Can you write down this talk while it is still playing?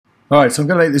All right, so I'm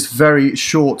going to make this very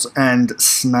short and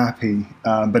snappy,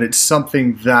 but it's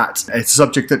something that it's a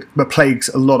subject that plagues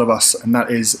a lot of us, and that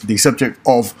is the subject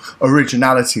of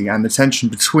originality and the tension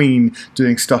between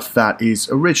doing stuff that is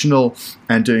original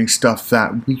and doing stuff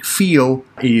that we feel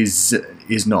is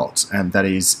not, and that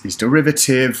is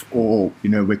derivative, or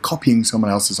we're copying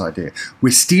someone else's idea,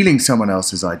 we're stealing someone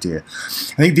else's idea.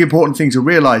 I think the important thing to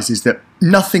realize is that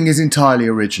nothing is entirely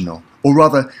original, or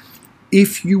rather,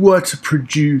 if you were to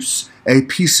produce a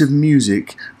piece of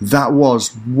music that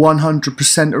was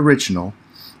 100% original,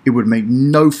 it would make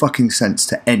no fucking sense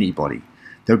to anybody.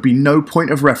 There would be no point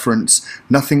of reference,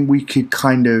 nothing with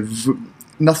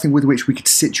which we could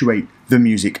situate the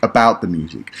music about the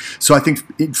music. So I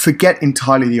think forget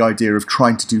entirely the idea of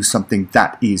trying to do something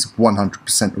that is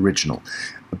 100% original,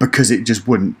 because it just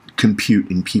wouldn't compute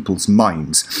in people's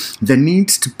minds. There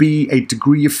needs to be a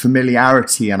degree of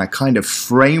familiarity and a kind of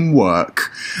framework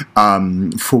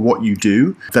for what you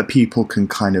do that people can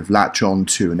kind of latch on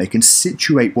to, and they can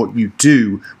situate what you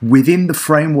do within the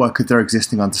framework of their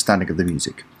existing understanding of the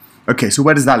music. Okay, so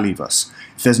where does that leave us?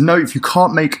 If you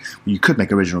can't make, well, you could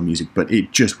make original music, but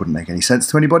it just wouldn't make any sense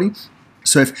to anybody.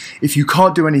 So if you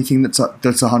can't do anything that's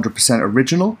 100%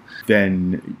 original,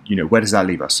 then where does that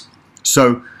leave us?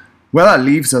 So where that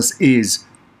leaves us is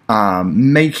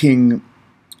making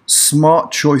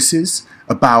smart choices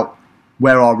about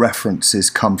where our references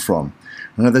come from.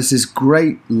 Now, there's this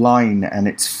great line, and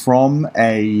it's from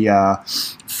an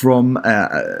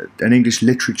English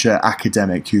literature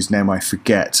academic whose name I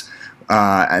forget,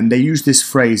 and they use this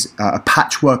phrase, a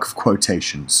patchwork of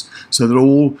quotations. So that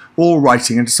all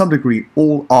writing, and to some degree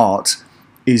all art,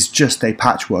 is just a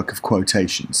patchwork of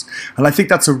quotations. And I think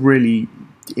that's a really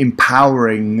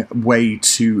empowering way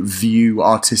to view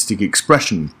artistic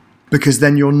expression, because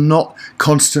then you're not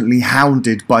constantly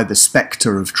hounded by the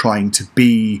spectre of trying to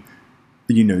be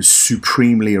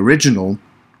supremely original.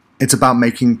 It's about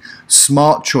making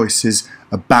smart choices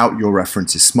about your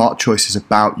references, smart choices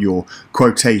about your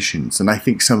quotations. And I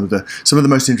think some of the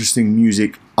most interesting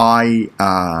music I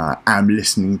am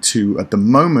listening to at the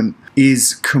moment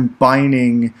is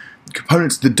combining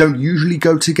components that don't usually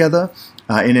go together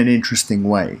in an interesting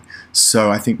way.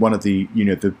 So I think one of the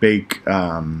big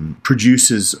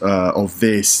producers of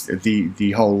this,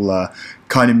 the whole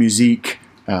kind of music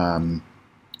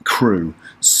crew,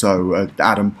 so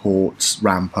Adam Port,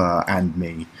 Ramper, and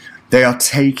me, they are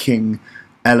taking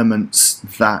elements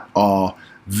that are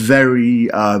very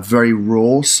very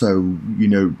raw. So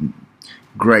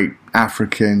great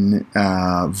African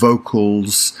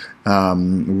vocals,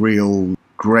 real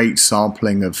great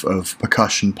sampling of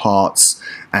percussion parts,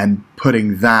 and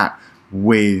putting that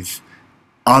with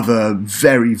other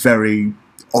very, very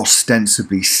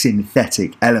ostensibly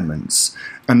synthetic elements,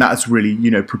 and that's really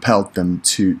propelled them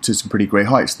to some pretty great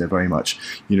heights. They're very much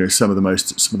some of the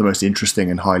most interesting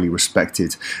and highly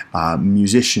respected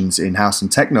musicians in house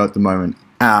and techno at the moment,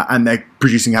 and they're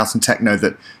producing house and techno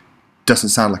that doesn't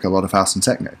sound like a lot of house and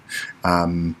techno.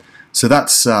 So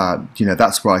that's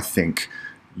where I think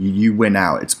you win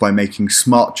out. It's by making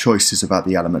smart choices about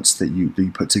the elements that you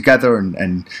put together,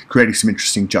 and creating some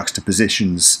interesting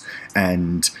juxtapositions,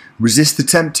 and resist the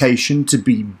temptation to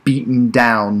be beaten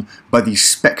down by the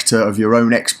spectre of your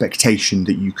own expectation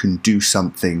that you can do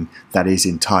something that is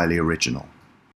entirely original.